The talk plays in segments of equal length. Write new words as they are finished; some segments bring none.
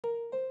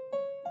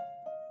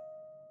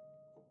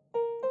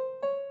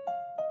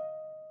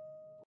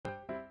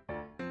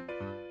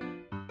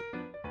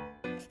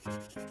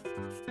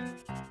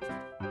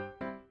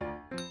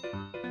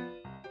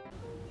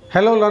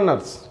Hello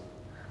learners,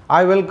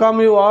 I welcome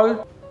you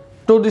all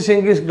to this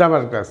English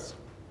grammar class.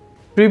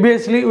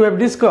 Previously we have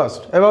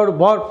discussed about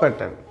verb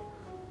pattern.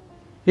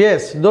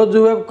 Yes, those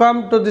who have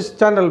come to this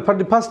channel for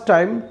the first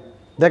time,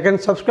 they can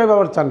subscribe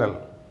our channel.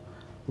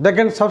 They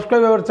can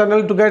subscribe our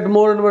channel to get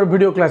more and more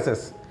video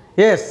classes.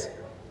 Yes,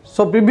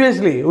 so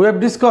previously we have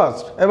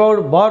discussed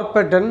about verb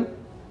pattern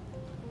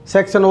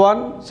section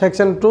 1,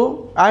 section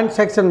 2 and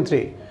section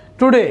 3.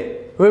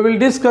 Today we will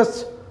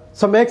discuss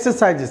some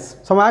exercises,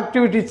 some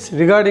activities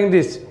regarding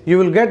this. You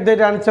will get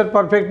that answer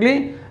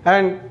perfectly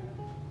and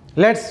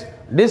let's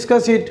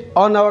discuss it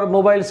on our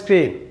mobile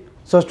screen.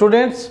 So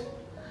students,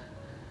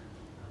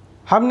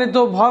 हमने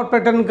तो verb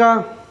pattern का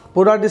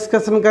पूरा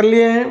discussion कर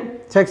लिए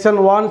हैं, section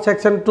 1,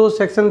 section 2,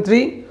 section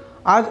 3।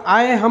 आज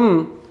आए हम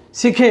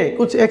सीखें,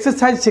 कुछ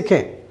एक्सरसाइज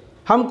सीखें,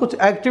 हम कुछ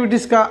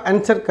एक्टिविटीज़ का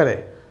आंसर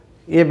करें।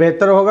 ये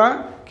बेहतर होगा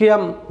कि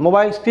हम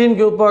मोबाइल स्क्रीन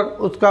के ऊपर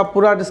उसका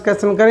पूरा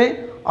डिस्कशन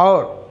करें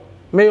और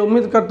मैं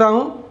उम्मीद करता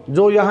हूँ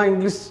जो यहाँ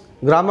इंग्लिश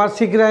ग्रामर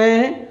सीख रहे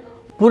हैं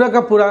पूरा का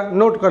पूरा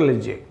नोट कर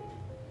लीजिए।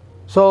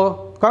 सो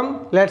come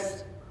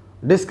let's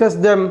discuss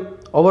them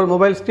over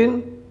mobile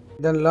screen.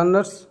 Then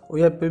learners,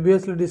 we have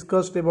previously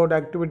discussed about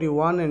activity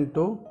 1 and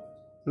 2.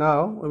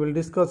 Now we will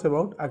discuss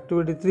about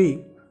activity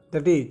 3,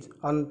 that is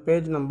on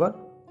page number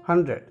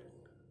 100.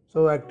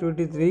 So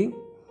activity 3,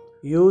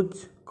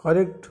 use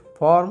correct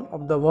form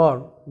of the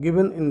verb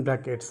given in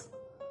brackets.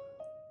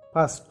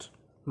 First,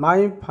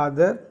 my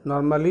father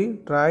normally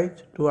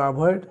tries to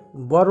avoid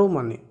borrow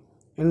money.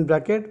 In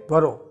bracket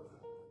borrow.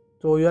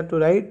 So you have to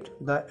write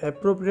the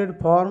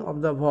appropriate form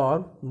of the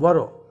verb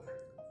borrow.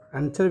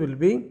 Answer will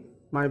be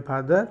my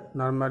father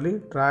normally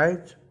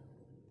tries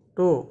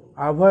to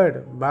avoid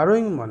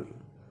borrowing money.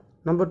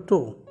 Number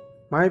 2,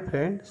 my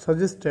friend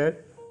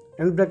suggested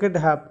in bracket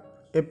have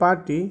a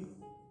party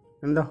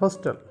in the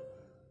hostel.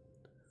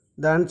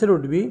 The answer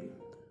would be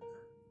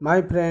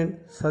my friend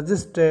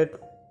suggested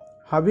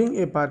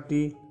having a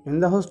party in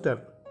the hostel.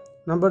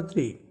 Number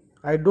 3,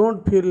 I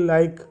don't feel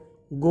like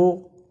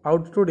go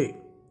out today.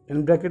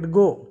 In bracket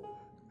go.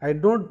 I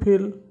don't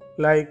feel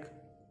like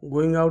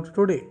going out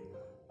today.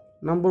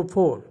 Number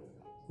 4,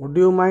 would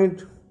you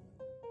mind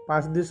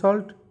pass the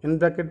salt? In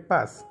bracket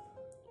pass.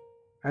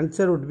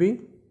 Answer would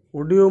be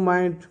would you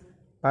mind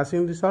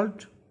passing the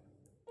salt?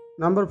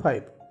 Number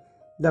 5,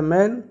 the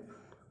man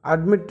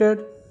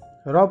admitted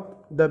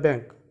robbed the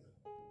bank.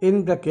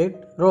 In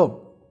bracket rob.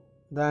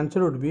 The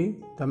answer would be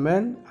the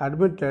man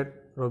admitted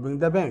robbing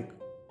the bank.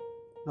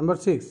 Number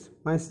 6,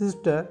 my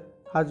sister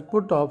has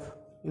put off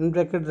in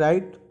bracket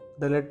write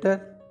the letter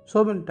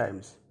so many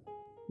times.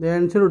 The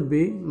answer would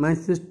be my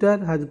sister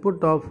has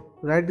put off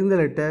writing the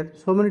letter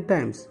so many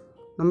times.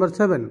 Number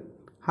 7,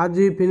 has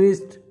he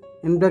finished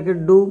in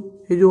bracket do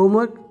his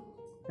homework?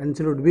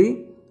 Answer would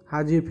be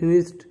has he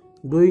finished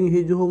doing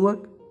his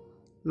homework?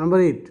 Number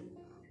 8,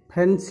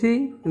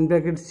 fancy in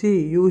bracket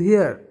see you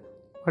hear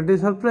what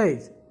is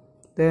surprise?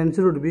 The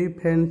answer would be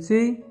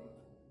fancy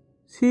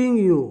seeing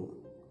you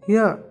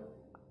here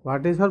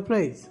what is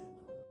surprise?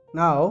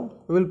 Now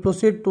we will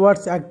proceed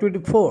towards activity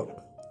 4.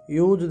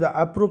 Use the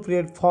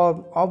appropriate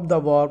form of the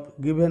verb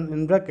given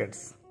in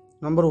brackets.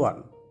 Number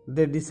 1,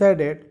 they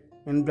decided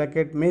in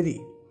bracket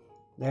marry.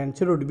 The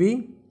answer would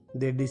be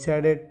they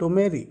decided to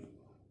marry.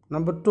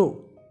 Number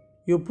 2,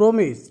 you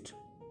promised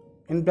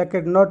in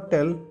bracket not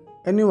tell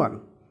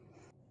anyone.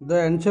 The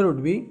answer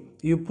would be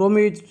you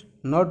promised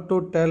not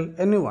to tell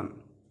anyone.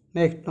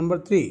 Next, number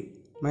 3,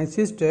 my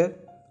sister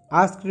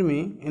asked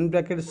me in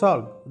bracket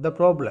solve the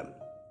problem.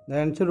 The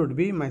answer would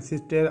be my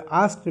sister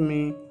asked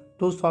me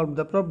to solve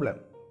the problem.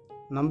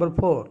 Number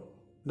 4,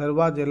 there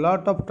was a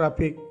lot of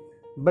traffic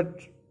but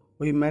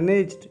we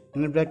managed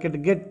in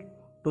bracket get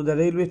to the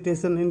railway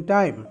station in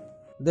time.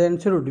 The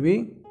answer would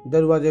be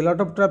there was a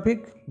lot of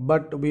traffic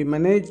but we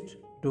managed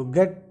to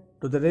get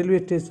to the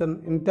railway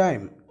station in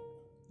time.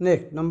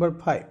 Next, number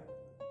 5,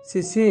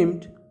 she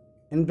seemed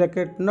in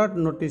bracket not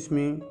notice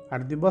me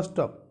at the bus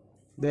stop.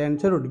 The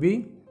answer would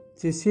be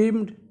she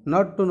seemed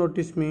not to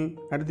notice me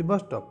at the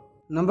bus stop.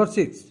 Number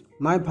 6,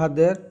 my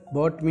father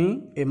bought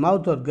me a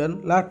mouth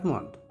organ last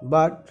month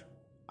but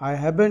I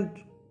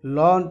haven't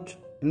learned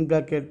in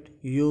bracket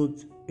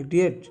use it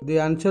yet. The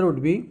answer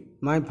would be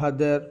my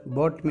father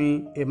bought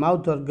me a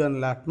mouth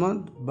organ last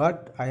month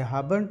but I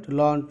haven't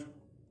learned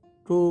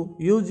to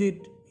use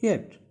it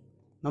yet.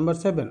 Number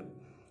 7,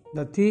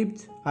 the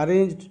thieves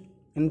arranged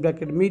in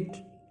bracket meet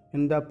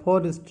in the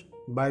forest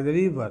by the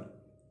river.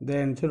 The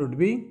answer would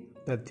be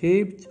the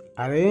thieves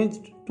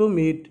arranged to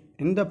meet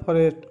in the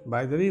forest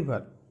by the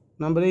river.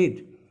 Number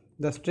 8,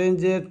 the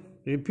stranger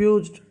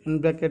refused in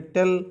bracket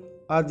tell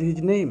us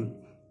his name.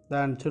 The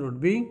answer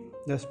would be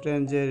the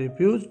stranger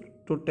refused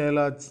to tell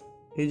us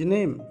his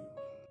name.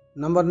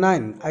 Number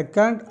 9, I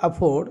can't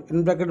afford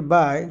in bracket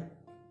buy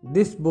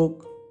this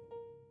book,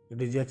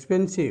 it is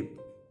expensive.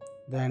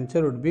 The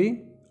answer would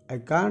be I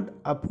can't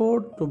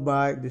afford to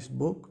buy this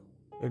book,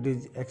 it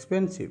is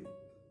expensive.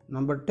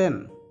 Number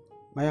 10,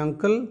 my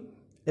uncle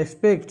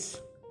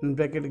expects in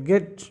bracket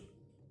get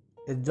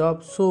a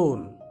job soon?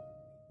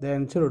 The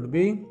answer would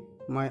be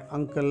my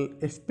uncle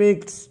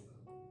expects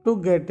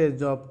to get a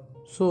job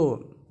soon.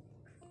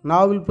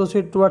 Now we'll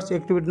proceed towards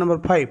activity number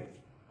 5.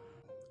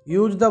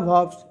 Use the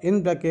verbs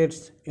in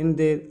brackets in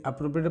their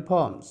appropriate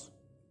forms.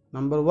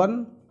 Number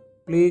 1.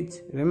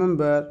 Please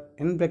remember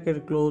in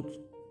bracket close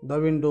the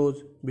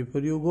windows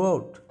before you go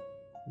out.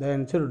 The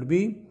answer would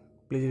be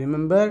please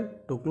remember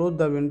to close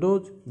the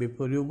windows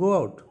before you go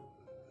out.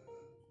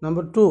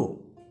 Number 2.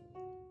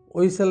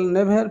 We shall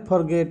never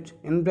forget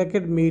in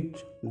bracket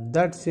meet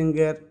that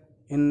singer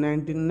in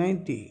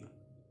 1990.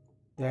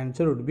 The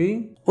answer would be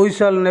we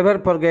shall never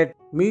forget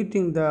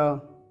meeting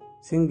the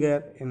singer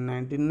in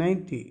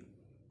 1990.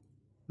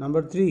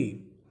 Number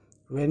 3.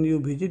 When you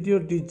visit your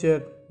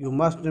teacher, you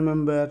must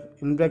remember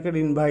in bracket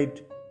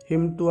invite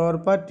him to our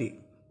party.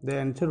 The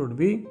answer would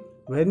be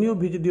when you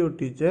visit your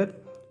teacher,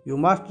 you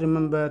must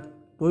remember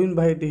to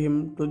invite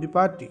him to the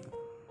party.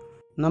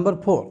 Number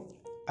 4.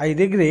 I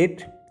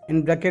regret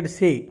in bracket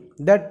say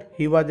that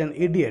he was an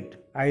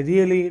idiot. I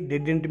really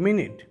didn't mean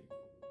it.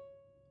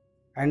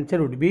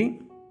 Answer would be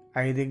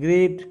I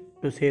regret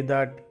to say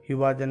that he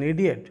was an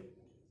idiot.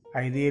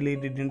 I really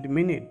didn't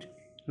mean it.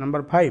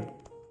 Number 5.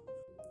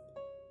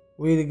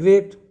 We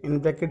regret in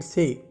bracket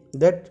say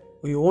that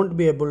we won't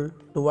be able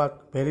to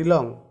work very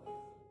long.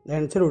 The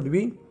answer would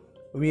be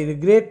we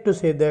regret to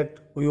say that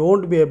we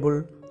won't be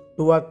able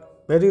to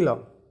work very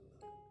long.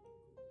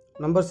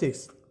 Number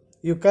 6.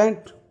 You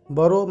can't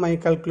borrow my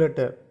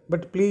calculator,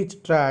 but please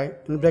try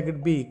in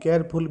bracket be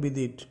careful with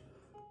it.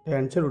 The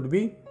answer would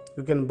be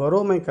you can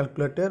borrow my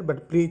calculator,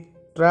 but please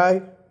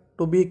try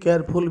to be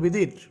careful with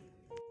it.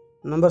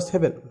 Number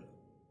 7.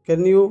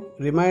 Can you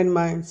remind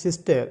my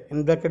sister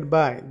in bracket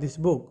buy this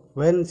book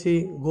when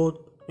she goes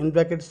in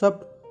bracket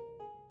shop?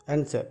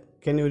 Answer.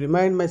 Can you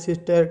remind my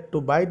sister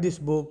to buy this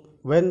book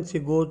when she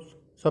goes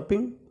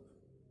shopping?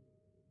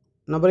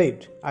 Number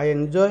 8. I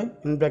enjoy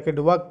in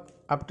bracket work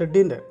after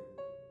dinner.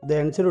 The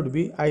answer would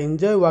be I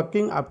enjoy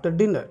working after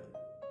dinner.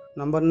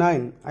 Number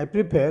 9. I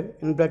prefer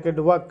in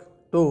bracket work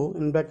to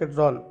in bracket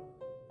run.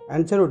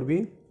 Answer would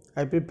be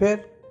I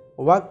prefer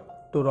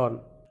work to run.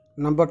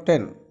 Number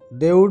 10.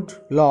 They would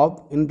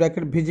love in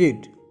bracket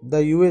visit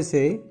the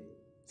USA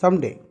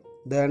someday.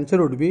 The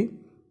answer would be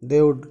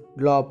they would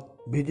love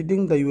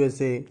visiting the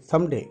USA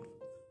someday.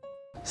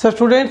 So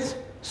students,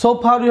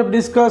 so far we have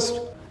discussed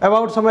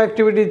about some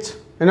activities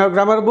in our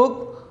grammar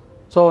book.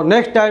 So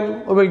next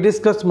time we will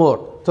discuss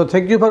more. So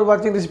thank you for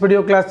watching this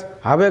video class.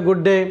 Have a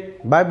good day.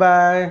 Bye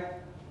bye.